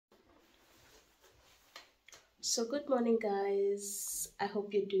So good morning guys. I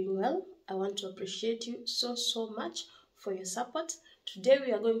hope you're doing well. I want to appreciate you so much for your support. Today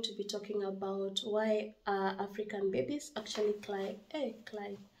we are going to be talking about why African babies actually cry.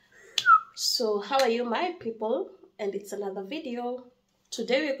 So how are you my people? And it's another video.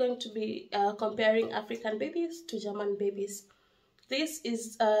 Today we're going to be comparing African babies to German babies. This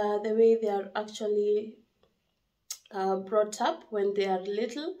is the way they are actually brought up when they are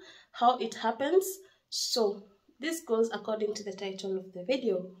little, how it happens. So this goes according to the title of the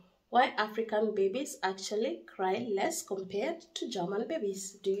video: why African babies actually cry less compared to German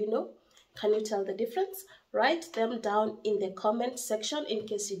babies. Do you know? Can you tell the difference? Write them down in the comment section in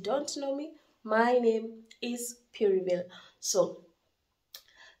case you don't know me. My name is Puriville. So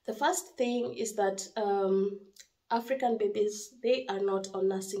the first thing is that African babies, they are not on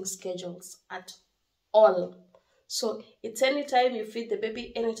nursing schedules at all. So it's anytime you feed the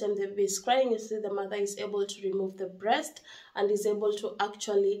baby, anytime the baby is crying, you see the mother is able to remove the breast and is able to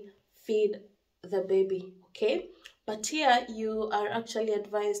actually feed the baby, okay? But here you are actually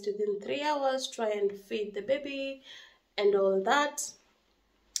advised within 3 hours, try and feed the baby and all that.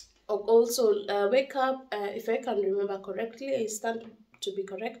 Also wake up, if I can remember correctly, I stand to be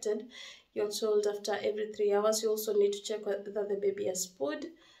corrected. You're told after every 3 hours, you also need to check whether the baby has food.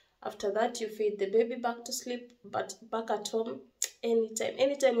 After that, you feed the baby back to sleep, but back at home,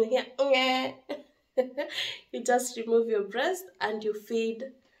 anytime you hear, you just remove your breast and you feed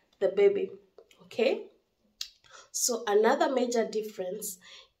the baby, okay? So another major difference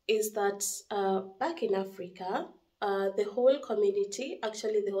is that back in Africa, the whole community,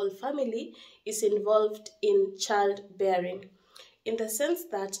 actually the whole family, is involved in childbearing, in the sense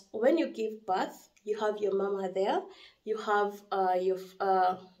that when you give birth, you have your mama there, you have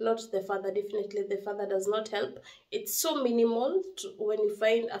not the father. Definitely the father does not help. It's so minimal when you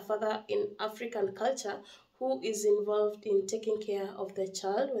find a father in African culture who is involved in taking care of the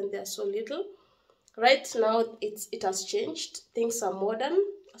child when they are so little. Right now it has changed, things are modern,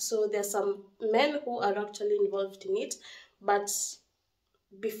 so there are some men who are actually involved in it, but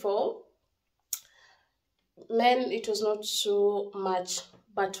before, men, it was not so much.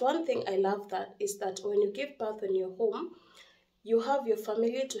 But one thing I love that is that when you give birth in your home, you have your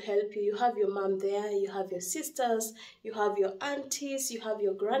family to help you. You have your mom there, you have your sisters, you have your aunties, you have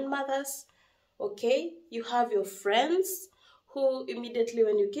your grandmothers, okay? You have your friends who immediately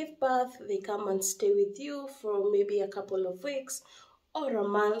when you give birth, they come and stay with you for maybe a couple of weeks or a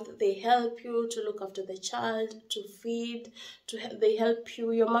month. They help you to look after the child, to feed, they help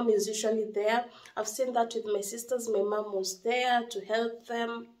you. Your mom is usually there. I've seen that with my sisters. My mom was there to help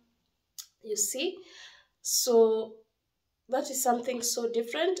them, you see. So that is something so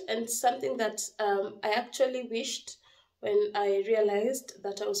different, and something that I actually wished when I realized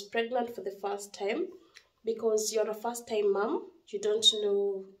that I was pregnant for the first time, because you're a first-time mom, you don't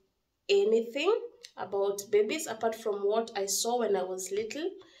know anything about babies apart from what I saw when I was little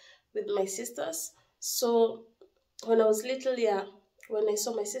with my sisters. So when I was little, yeah, when I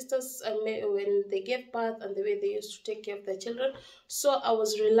saw my sisters when they gave birth and the way they used to take care of their children, so I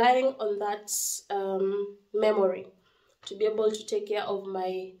was relying on that memory to be able to take care of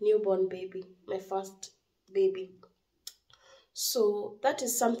my newborn baby, my first baby. So that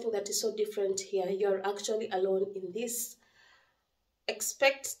is something that is so different here. You're actually alone in this.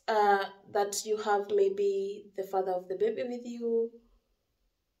 Expect that you have maybe the father of the baby with you,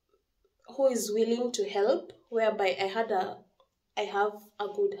 who is willing to help, whereby I have a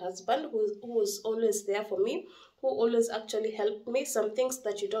good husband who was always there for me, who always actually helped me. Some things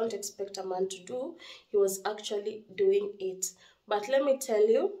that you don't expect a man to do, he was actually doing it. But let me tell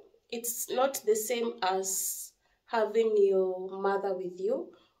you, it's not the same as having your mother with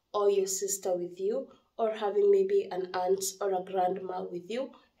you or your sister with you, or having maybe an aunt or a grandma with you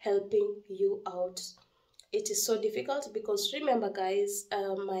helping you out. It is so difficult because remember guys,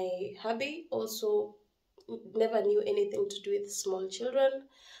 my hubby also never knew anything to do with small children,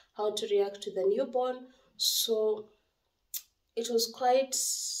 how to react to the newborn. So it was quite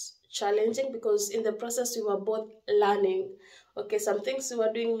challenging because in the process we were both learning. Okay, some things we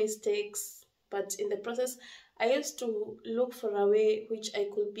were doing mistakes, but in the process I used to look for a way which I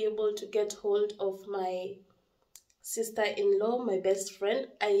could be able to get hold of my sister-in-law, my best friend.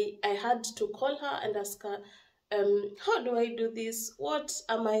 I had to call her and ask her, how do I do this? What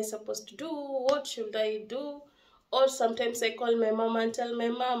am I supposed to do? What should I do? Or sometimes I call my mom and tell my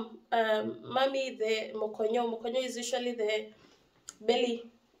mom, mommy, the mokonyo is usually the belly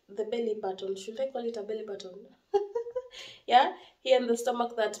button. Should I call it a belly button? Yeah, here in the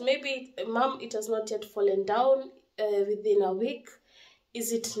stomach, that maybe mom, it has not yet fallen down within a week.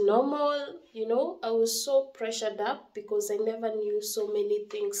 Is it normal? You know, I was so pressured up because I never knew so many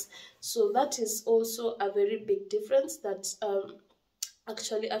things. So that is also a very big difference, that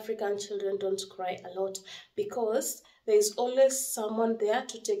actually African children don't cry a lot because there is always someone there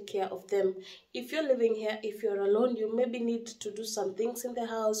to take care of them. If you're living here, if you're alone, you maybe need to do some things in the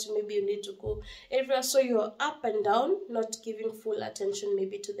house, maybe you need to go everywhere, so you're up and down, not giving full attention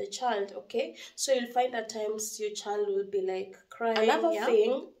maybe to the child. Okay, so you'll find at times your child will be like crying. Another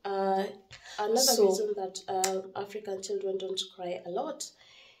thing, another reason that African children don't cry a lot,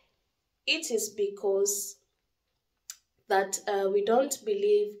 it is because that we don't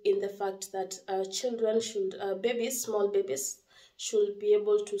believe in the fact that children should, babies, small babies, should be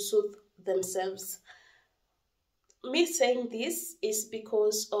able to soothe themselves. Me saying this is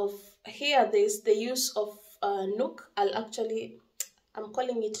because of, here there's the use of Nook. I'm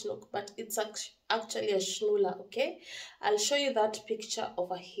calling it Nook, but it's actually a schnuller, okay? I'll show you that picture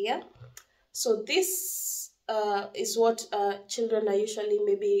over here. So this is what children are usually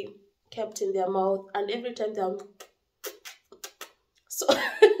maybe kept in their mouth, and every time they're so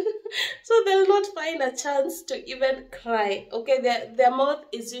so they'll not find a chance to even cry. Okay, their mouth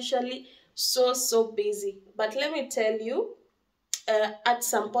is usually so busy. But let me tell you, at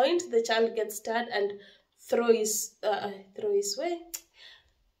some point the child gets tired and throws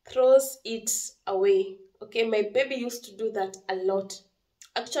it away. Okay, my baby used to do that a lot.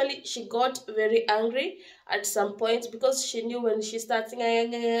 Actually, she got very angry at some point because she knew when she starts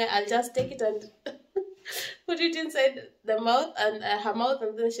saying, I'll just take it and put it inside the mouth and her mouth,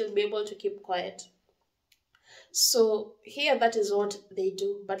 and then she'll be able to keep quiet. So here, that is what they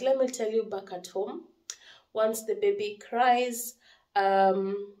do. But let me tell you, back at home, once the baby cries,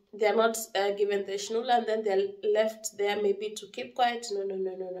 they're not given the schnuller and then they're left there maybe to keep quiet. No.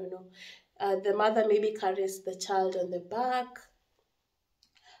 The mother maybe carries the child on the back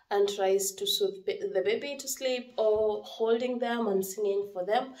and tries to soothe the baby to sleep, or holding them and singing for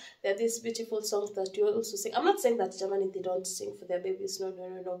them. There are these beautiful songs that you also sing. I'm not saying that Germany, they don't sing for their babies.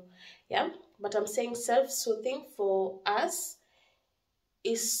 No. Yeah, but I'm saying self-soothing for us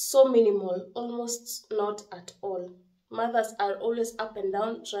is so minimal, almost not at all. Mothers are always up and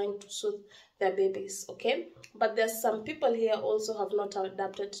down trying to soothe their babies, okay? But there's some people here also have not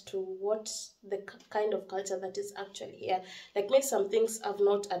adapted to what the kind of culture that is actually here. Like me, some things have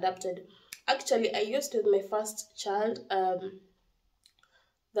not adapted. Actually, I used with my first child the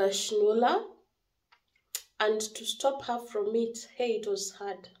schnuller, and to stop her from it, hey, it was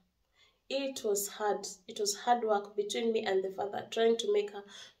hard. It was hard work between me and the father, trying to make her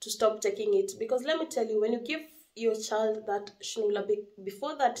to stop taking it. Because let me tell you, when you give your child that schnuller,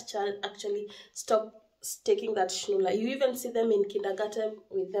 before that child actually stops taking that schnuller, you even see them in kindergarten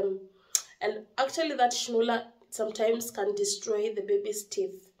with them. And actually that schnuller sometimes can destroy the baby's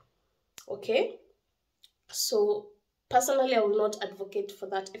teeth. Okay? So personally, I will not advocate for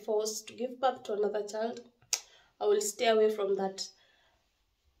that. If I was to give birth to another child, I will stay away from that.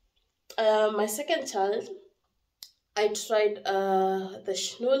 My second child, I tried the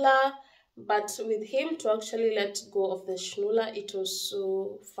schnuller, but with him to actually let go of the schnuller, it was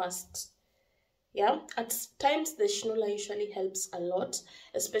so fast. Yeah, at times the schnuller usually helps a lot,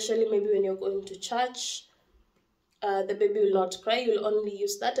 especially maybe when you're going to church. The baby will not cry, you'll only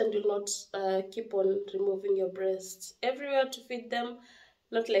use that, and you'll not keep on removing your breasts everywhere to feed them.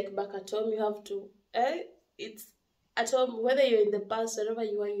 Not like back at home, you have to, it's at home, whether you're in the bus, wherever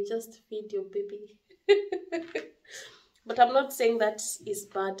you are, you just feed your baby. But I'm not saying that is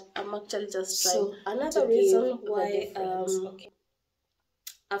bad. I'm actually just trying. So another reason why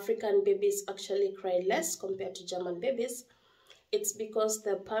African babies actually cry less compared to German babies, it's because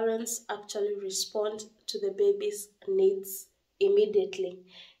the parents actually respond to the baby's needs immediately.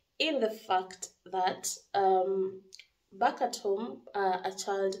 In the fact that back at home, a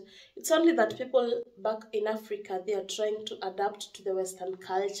child, it's only that people back in Africa, they are trying to adapt to the Western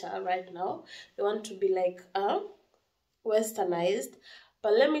culture right now. They want to be like westernized.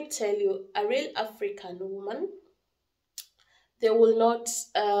 But let me tell you, a real African woman, they will not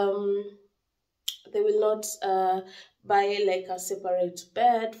buy like a separate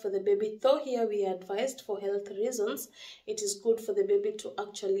bed for the baby. Though here we are advised for health reasons, it is good for the baby to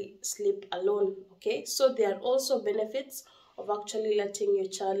actually sleep alone. Okay, so there are also benefits of actually letting your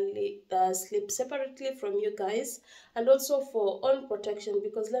child sleep separately from you guys, and also for own protection.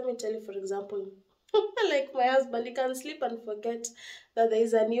 Because let me tell you, for example, like my husband, he can sleep and forget that there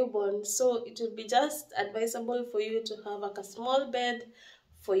is a newborn. So it will be just advisable for you to have like a small bed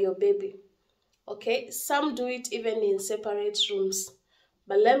for your baby. Okay, some do it even in separate rooms.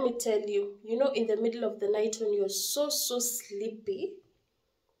 But let me tell you, you know, in the middle of the night when you're so sleepy,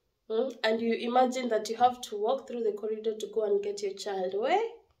 And you imagine that you have to walk through the corridor to go and get your child. Where?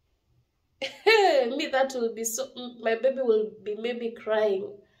 Me, that will be so. My baby will be maybe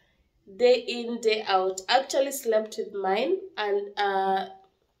crying day in, day out. Actually slept with mine, and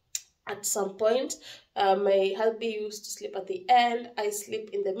at some point, my hubby used to sleep at the end. I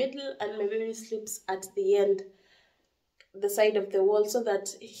sleep in the middle, and my baby sleeps at the end, the side of the wall, so that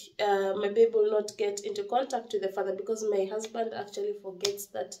my baby will not get into contact with the father, because my husband actually forgets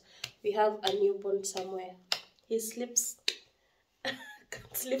that we have a newborn somewhere. He sleeps.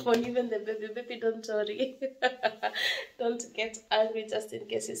 Can't sleep on even the baby. Baby, don't worry. Don't get angry just in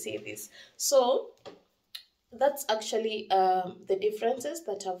case you see this. So that's actually the differences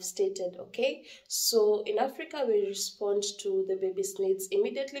that I've stated. Okay, so in Africa we respond to the baby's needs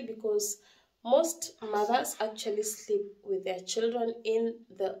immediately, because most mothers actually sleep with their children in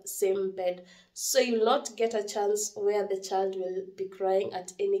the same bed, so you'll not get a chance where the child will be crying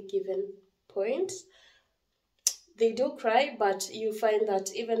at any given point. They do cry, but you find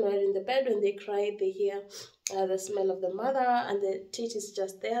that even while in the bed, when they cry, they hear the smell of the mother, and the teat is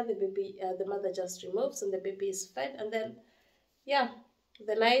just there. The baby, the mother just removes, and the baby is fed, and then yeah,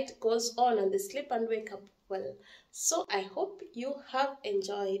 the night goes on, and they sleep and wake up well. So I hope you have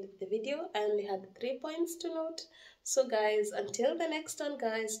enjoyed the video. I only had 3 points to note. So guys, until the next one,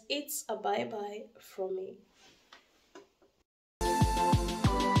 guys, it's a bye bye from me.